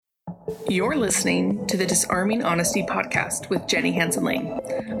You're listening to the Disarming Honesty podcast with Jenny Hansen-Lane.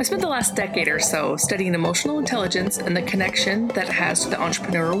 I spent the last decade or so studying emotional intelligence and the connection that it has to the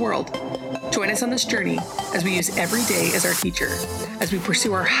entrepreneurial world. Join us on this journey as we use every day as our teacher, as we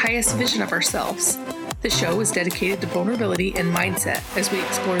pursue our highest vision of ourselves. The show is dedicated to vulnerability and mindset as we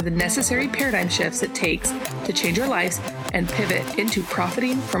explore the necessary paradigm shifts it takes to change our lives and pivot into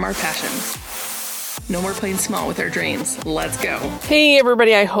profiting from our passions. No more playing small with our dreams. Let's go. Hey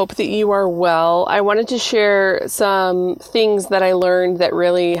everybody, I hope that you are well. I wanted to share some things that I learned that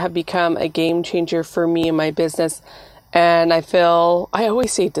really have become a game changer for me and my business. And I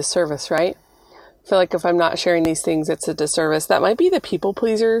always say disservice, right? I feel like if I'm not sharing these things, it's a disservice. That might be the people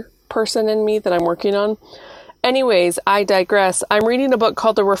pleaser person in me that I'm working on. Anyways, I digress. I'm reading a book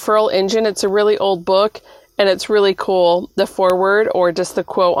called The Referral Engine. It's a really old book. And it's really cool. The foreword, or just the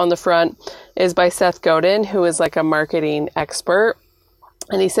quote on the front, is by Seth Godin, who is like a marketing expert.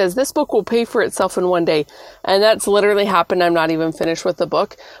 And he says, this book will pay for itself in one day. And that's literally happened. I'm not even finished with the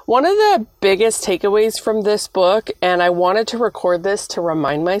book. One of the biggest takeaways from this book, and I wanted to record this to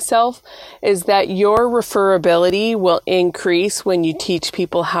remind myself, is that your referability will increase when you teach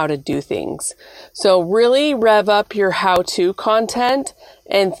people how to do things. So really rev up your how-to content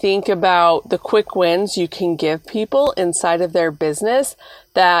and think about the quick wins you can give people inside of their business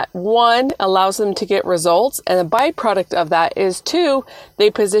that, one, allows them to get results, and a byproduct of that is, two, they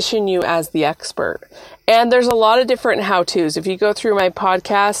position you as the expert. And there's a lot of different how-tos. If you go through my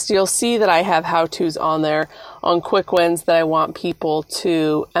podcast, you'll see that I have how-tos on there on quick wins that I want people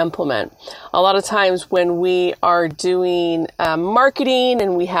to implement. A lot of times when we are doing marketing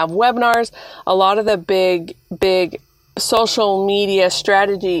and we have webinars, a lot of the big social media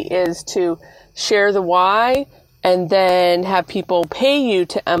strategy is to share the why and then have people pay you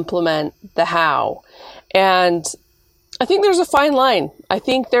to implement the how. And I think there's a fine line. I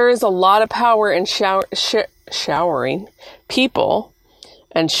think there is a lot of power in showering people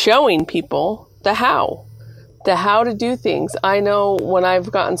and showing people the how to do things. I know when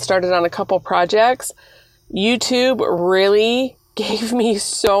I've gotten started on a couple projects, YouTube really gave me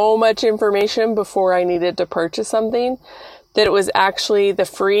so much information before I needed to purchase something that it was actually the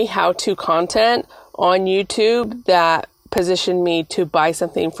free how-to content on YouTube that positioned me to buy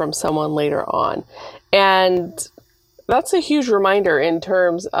something from someone later on. And that's a huge reminder in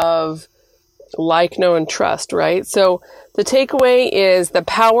terms of like, know, and trust, right? So the takeaway is the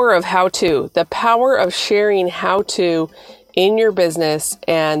power of how-to, the power of sharing how-to in your business,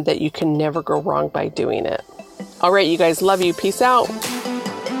 and that you can never go wrong by doing it. All right, you guys, love you. Peace out.